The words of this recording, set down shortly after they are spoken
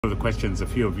One of the questions a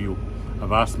few of you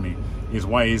have asked me is,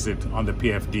 why is it on the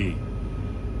PFD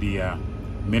the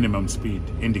minimum speed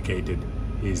indicated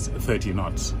is 30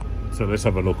 knots? So let's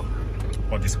have a look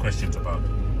what this question's about.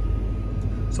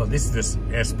 So this is this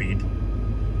airspeed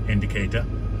indicator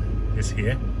is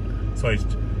here. So it's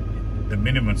the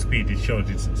minimum speed it shows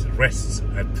it rests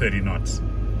at 30 knots.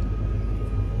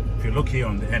 If you look here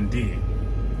on the ND,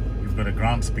 you've got a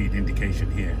ground speed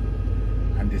indication here,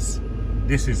 and this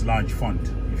is large font,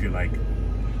 if you like.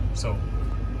 So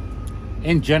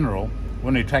in general,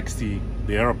 when we taxi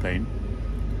the aeroplane,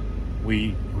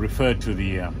 we refer to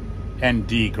the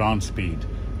ND ground speed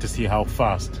to see how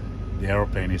fast the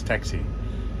aeroplane is taxiing.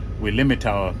 We limit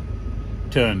our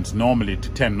turns normally to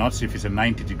 10 knots if it's a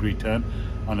 90-degree turn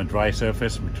on a dry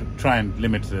surface. We try and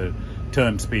limit the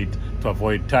turn speed to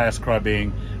avoid tire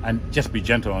scrubbing and just be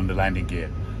gentle on the landing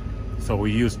gear. So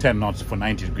we use 10 knots for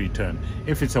 90-degree turn.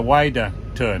 If it's a wider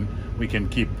turn, we can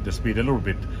keep the speed a little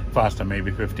bit faster,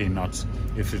 maybe 15 knots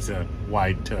if it's a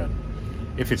wide turn.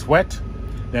 If it's wet,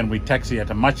 then we taxi at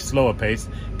a much slower pace,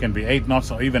 can be 8 knots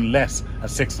or even less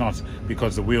at 6 knots,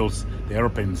 because the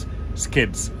aeroplane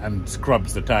skids and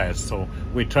scrubs the tires. So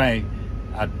we try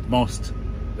at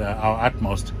our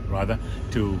utmost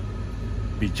to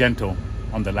be gentle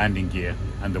on the landing gear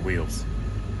and the wheels.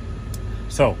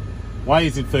 So why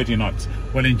is it 30 knots?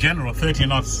 Well, in general, 30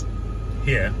 knots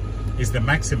here is the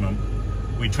maximum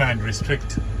we try and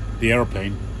restrict the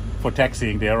aeroplane for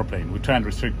taxiing the aeroplane. We try and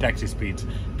restrict taxi speeds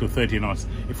to 30 knots.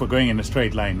 If we're going in a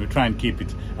straight line, we try and keep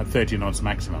it at 30 knots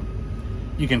maximum.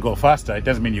 You can go faster, it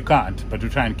doesn't mean you can't, but we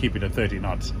try and keep it at 30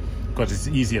 knots because it's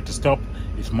easier to stop,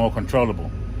 it's more controllable.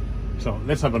 So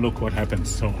let's have a look what happens.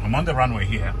 So I'm on the runway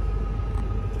here,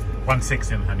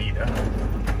 16 in Haneda.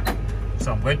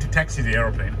 So I'm going to taxi the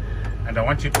aeroplane, and I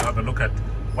want you to have a look at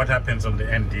what happens on the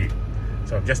ND.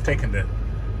 So I've just taken the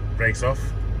brakes off,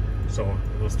 so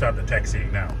we'll start the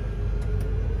taxiing now.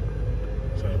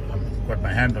 So I've got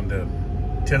my hand on the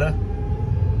tiller,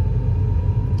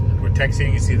 and we're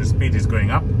taxiing. You see the speed is going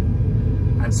up,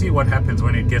 and see what happens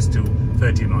when it gets to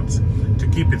 30 knots. To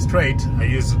keep it straight, I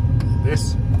use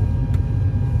this,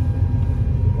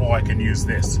 or I can use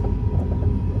this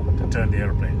to turn the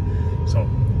aeroplane. So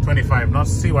 25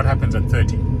 knots, see what happens at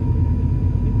 30.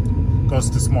 Goes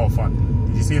to small font.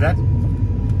 Did you see that?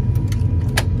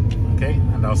 Okay,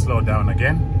 and I'll slow down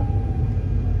again.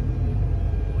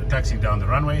 We're taxiing down the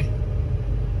runway.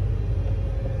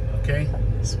 Okay,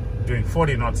 it's doing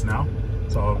 40 knots now.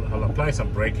 So I'll apply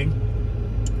some braking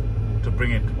to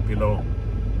bring it below.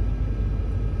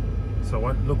 So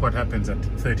look what happens at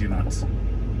 30 knots.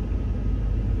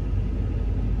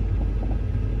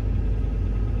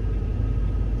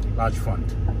 Large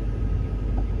font.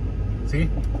 See?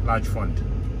 Large font.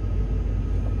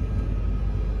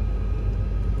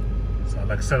 So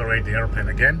I'll accelerate the airplane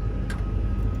again.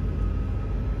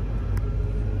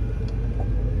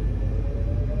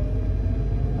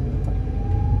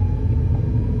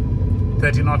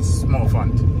 "30 knots, small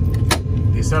font."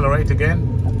 Decelerate again.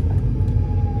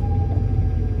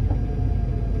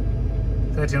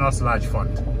 30 knots, large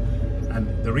font. And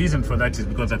the reason for that is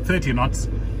because at 30 knots,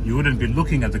 you wouldn't be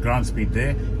looking at the ground speed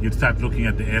there, you'd start looking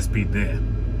at the airspeed there.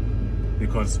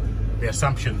 Because the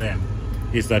assumption then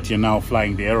is that you're now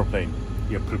flying the aeroplane,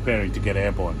 you're preparing to get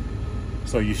airborne.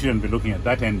 So you shouldn't be looking at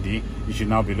that ND, you should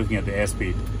now be looking at the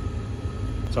airspeed.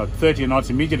 So at 30 knots,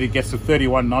 immediately it gets to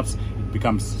 31 knots, it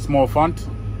becomes small font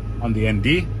on the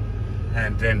ND,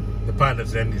 and then the pilot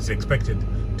then is expected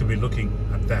to be looking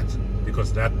at that,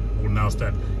 because that will now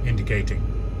start indicating.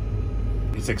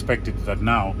 It's expected that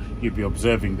now you'll be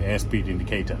observing the airspeed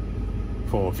indicator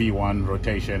for V1,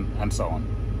 rotation, and so on.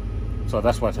 So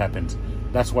that's what happens.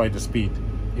 That's why the speed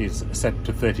is set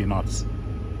to 30 knots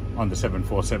on the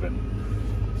 747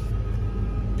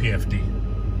 PFD.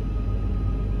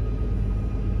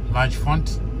 Large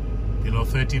font, below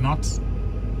 30 knots,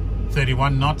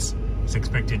 31 knots, it's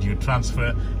expected you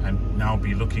transfer and now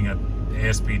be looking at the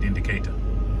airspeed indicator.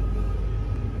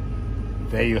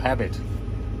 There you have it.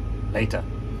 Later.